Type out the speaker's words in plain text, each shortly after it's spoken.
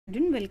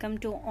Welcome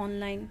to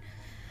online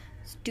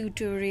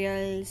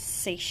tutorial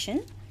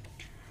session.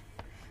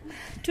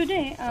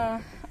 Today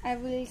I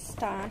will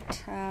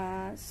start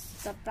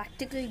the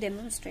practical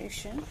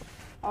demonstration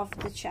of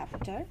the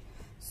chapter.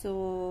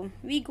 So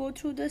we go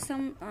through the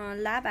some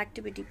lab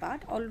activity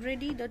part.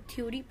 Already the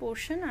theory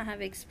portion I have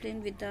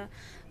explained with the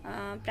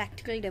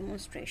practical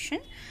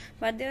demonstration,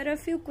 but there are a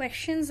few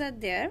questions are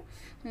there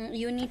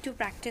you need to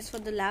practice for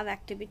the lab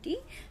activity.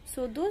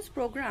 So those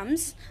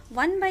programs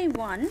one by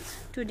one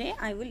today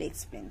I will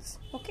explain.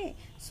 Okay,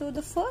 so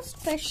the first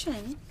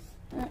question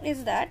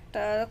is that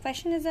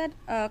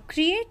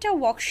create a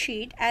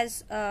worksheet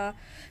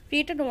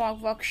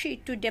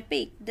to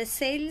depict the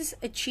sales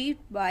achieved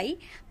by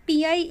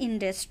PI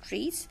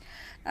Industries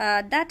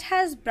that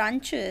has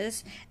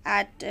branches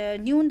at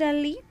New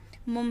Delhi,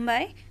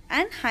 Mumbai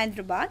and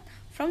Hyderabad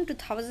from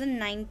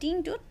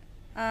 2019 to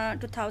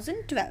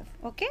 2012.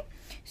 Okay,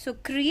 so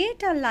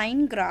create a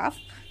line graph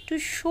to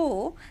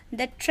show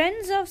the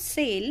trends of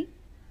sale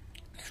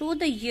through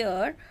the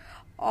year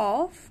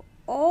of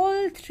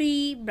all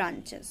three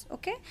branches.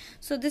 Okay,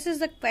 so this is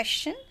the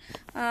question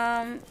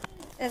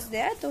is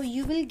there. So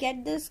you will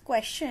get this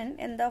question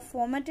in the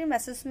formative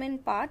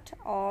assessment part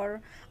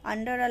or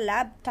under a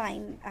lab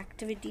time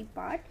activity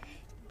part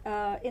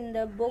in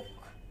the book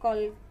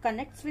called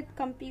Connects with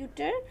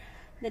Computer,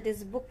 that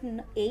is book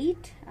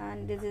 8,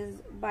 and this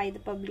is by the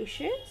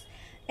publishers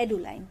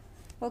Eduline.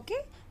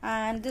 Okay,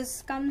 and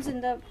this comes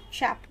in the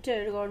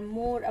chapter or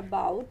more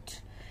about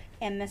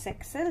MS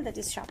Excel, that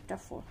is chapter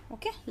 4.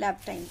 Okay,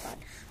 lab time part.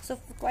 So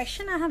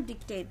question I have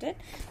dictated.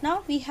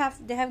 Now they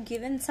have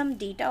given some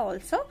data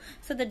also.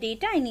 So the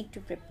data I need to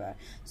prepare.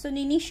 So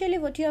initially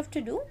what you have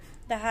to do,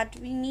 that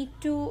we need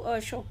to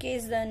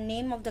showcase the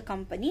name of the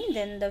company,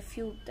 then the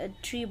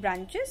three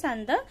branches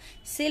and the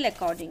sale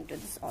according to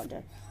this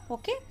order.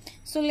 Okay,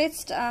 so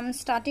let's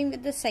starting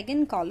with the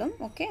second column.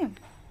 Okay,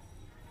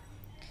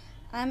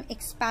 I'm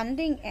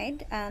expanding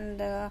it,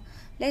 and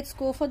let's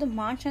go for the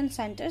March and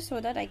center so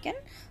that I can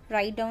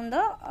write down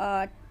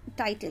the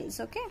titles.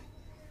 Okay,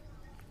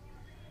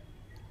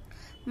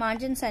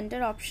 margin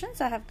center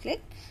options I have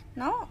clicked.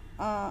 Now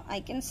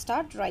I can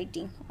start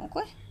writing.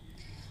 Okay,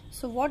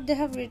 so what they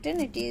have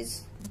written, it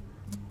is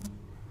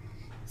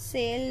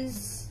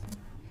sales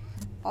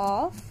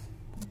of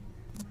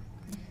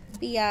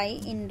PI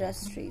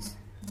Industries.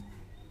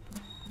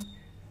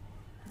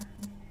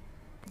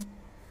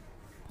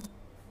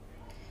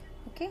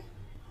 Okay,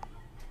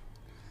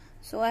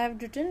 so I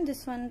have written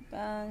this one,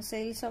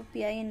 sales of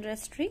PI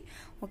Industry.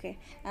 Okay,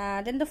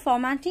 then the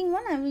formatting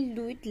one I will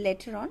do it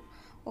later on.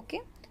 Okay,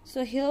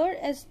 so here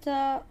is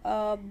the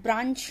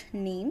branch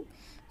name.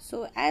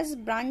 So as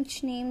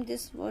branch name,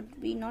 this would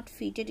be not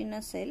fitted in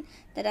a cell,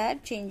 that I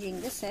am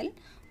changing the cell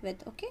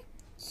with. Okay,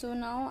 so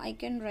now I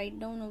can write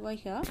down over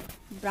here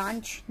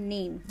branch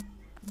name.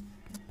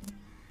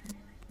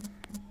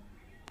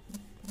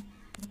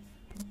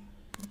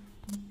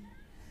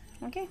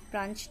 Okay,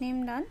 branch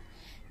name done.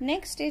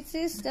 Next it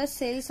is the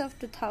sales of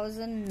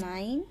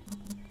 2009.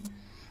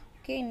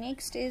 Okay,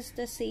 next is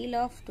the sale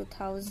of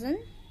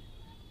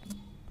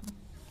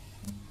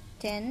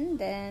 2010,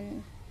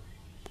 then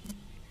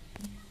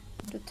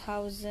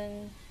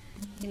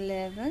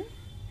 2011,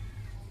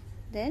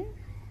 then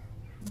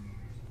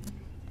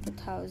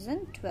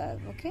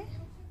 2012. Okay,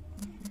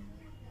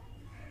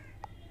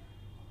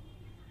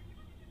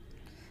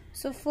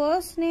 so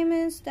first name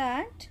is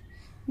that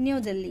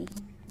New Delhi.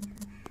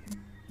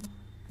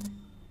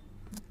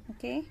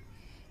 Okay,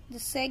 the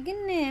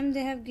second name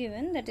they have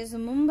given, that is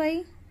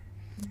Mumbai,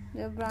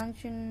 the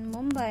branch in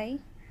Mumbai.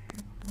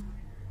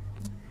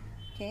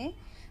 Okay,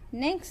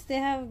 next they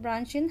have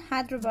branch in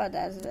Hyderabad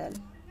as well.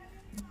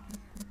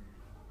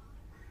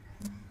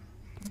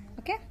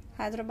 Okay,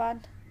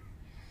 Hyderabad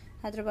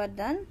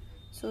done.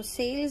 So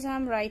sales I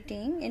am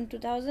writing in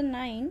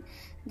 2009,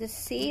 the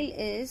sale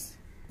is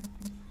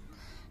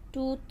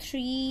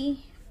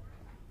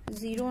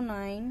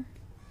 2309.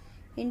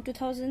 In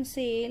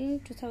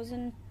 2010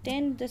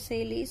 the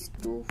sale is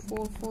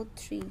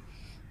 2443.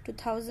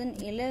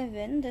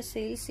 2011 the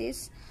sales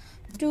is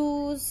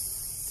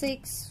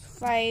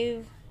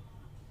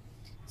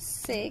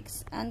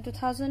 2656, and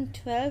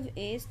 2012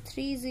 is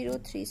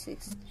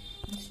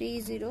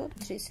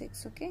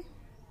 3036. Okay,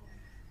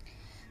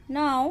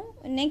 now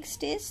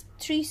next is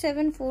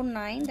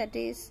 3749, that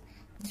is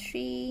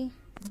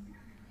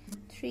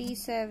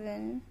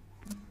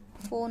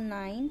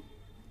 3749.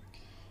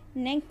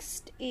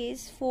 Next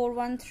is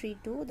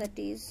 4132, that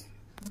is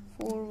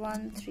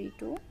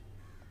 4132.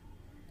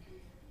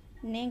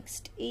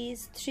 Next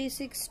is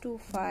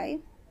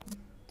 3625.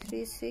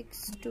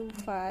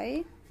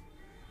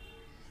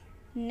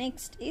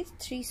 Next is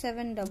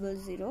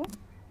 3700.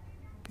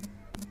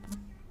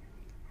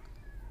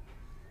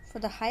 For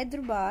the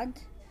Hyderabad,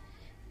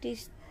 it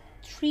is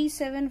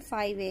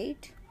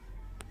 3758.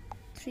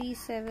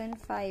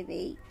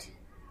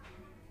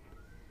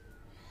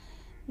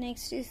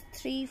 Next is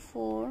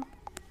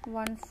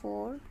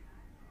 3414.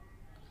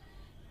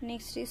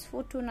 Next is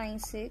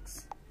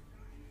 4296.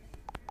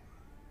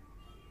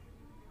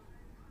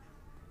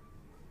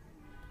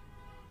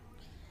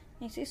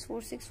 Next is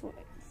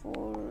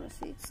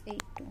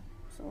 4682.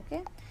 So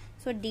okay,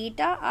 so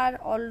data are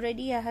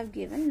already I have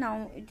given.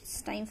 Now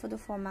it's time for the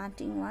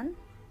formatting one.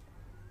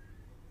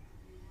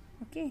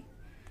 Okay,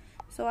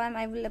 so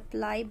I will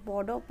apply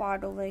border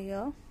part over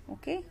here.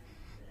 Okay,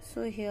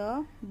 so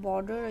here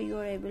border you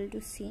are able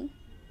to see.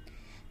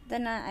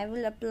 Then I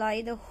will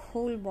apply the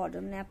whole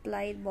border.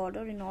 Apply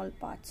border in all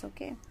parts.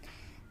 Okay,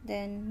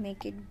 then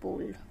make it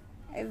bold.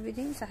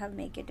 Everything so I have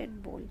make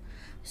it bold.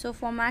 So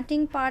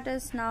formatting part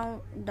is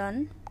now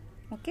done.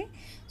 Okay,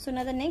 so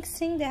now the next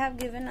thing they have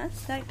given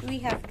us that we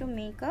have to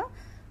make a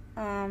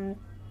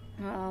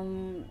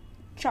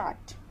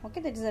chart.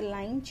 Okay, that is a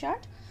line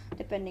chart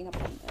depending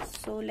upon this.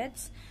 So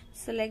let's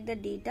select the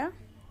data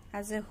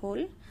as a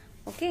whole.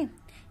 Okay,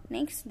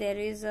 next there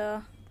is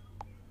a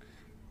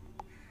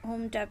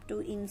home tab to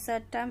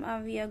insert tab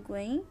we are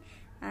going,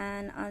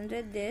 and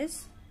under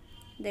this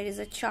there is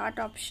a chart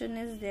option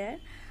is there.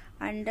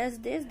 Under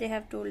this they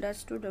have told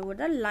us to do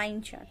the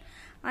line chart.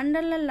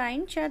 Under the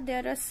line chart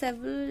there are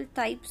several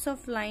types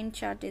of line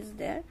chart is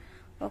there.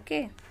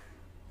 Okay,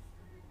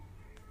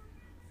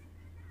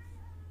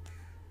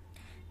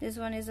 this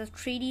one is a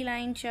 3D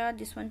line chart,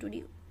 this one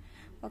 2D.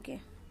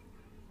 Okay,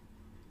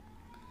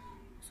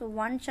 so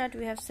one chart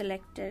we have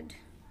selected.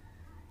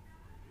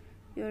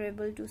 You are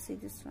able to see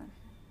this one.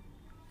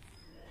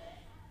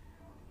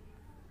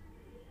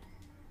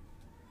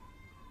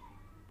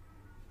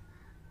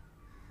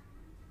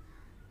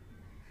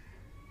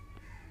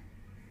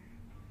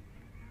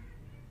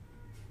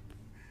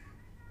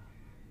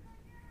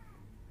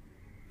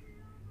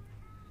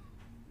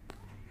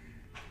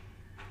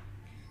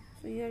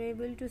 So you are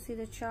able to see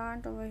the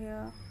chart over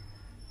here.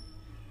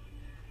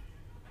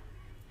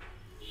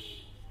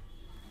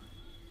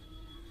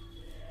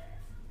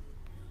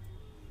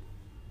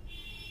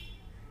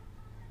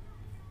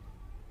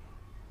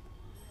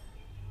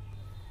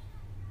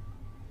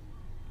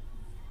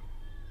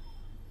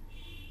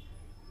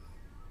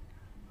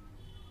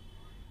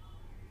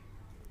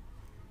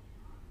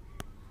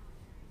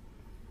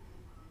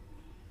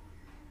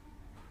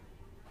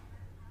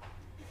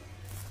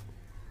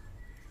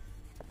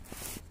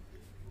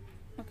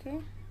 Okay,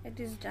 it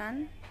is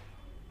done.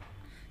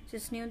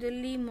 Just New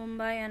Delhi,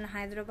 Mumbai and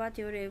Hyderabad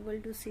you are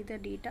able to see the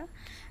data,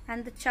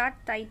 and the chart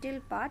title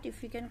part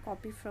if you can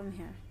copy from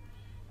here.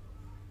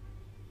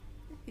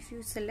 If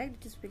you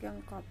select, it is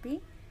become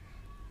copy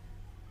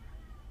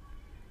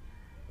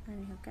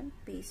and you can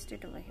paste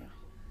it over here.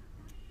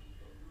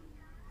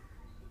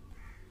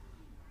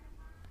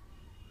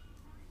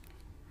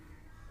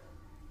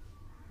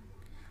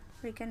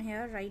 We can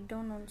here write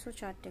down also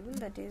chart table,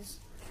 that is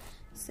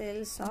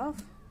sales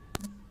of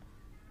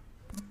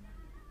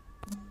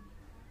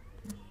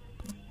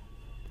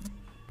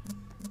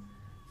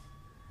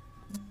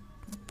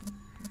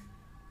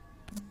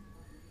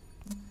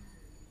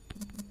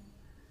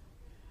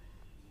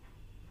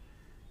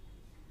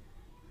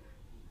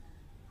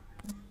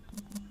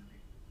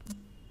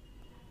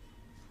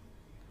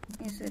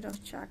instead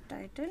of chart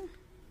title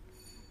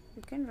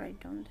you can write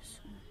down this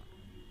one.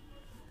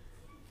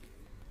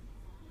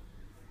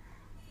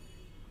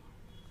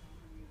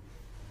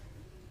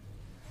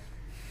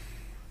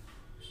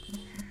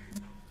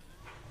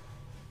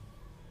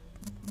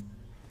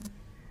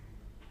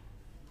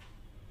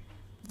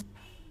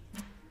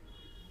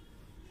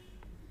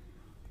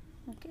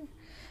 Okay,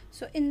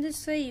 so in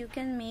this way you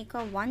can make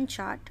a one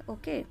chart.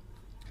 Okay,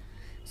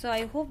 so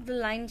I hope the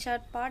line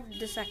chart part,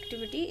 this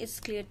activity is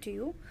clear to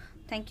you.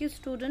 Thank you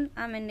student.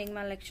 I'm ending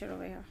my lecture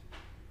over here.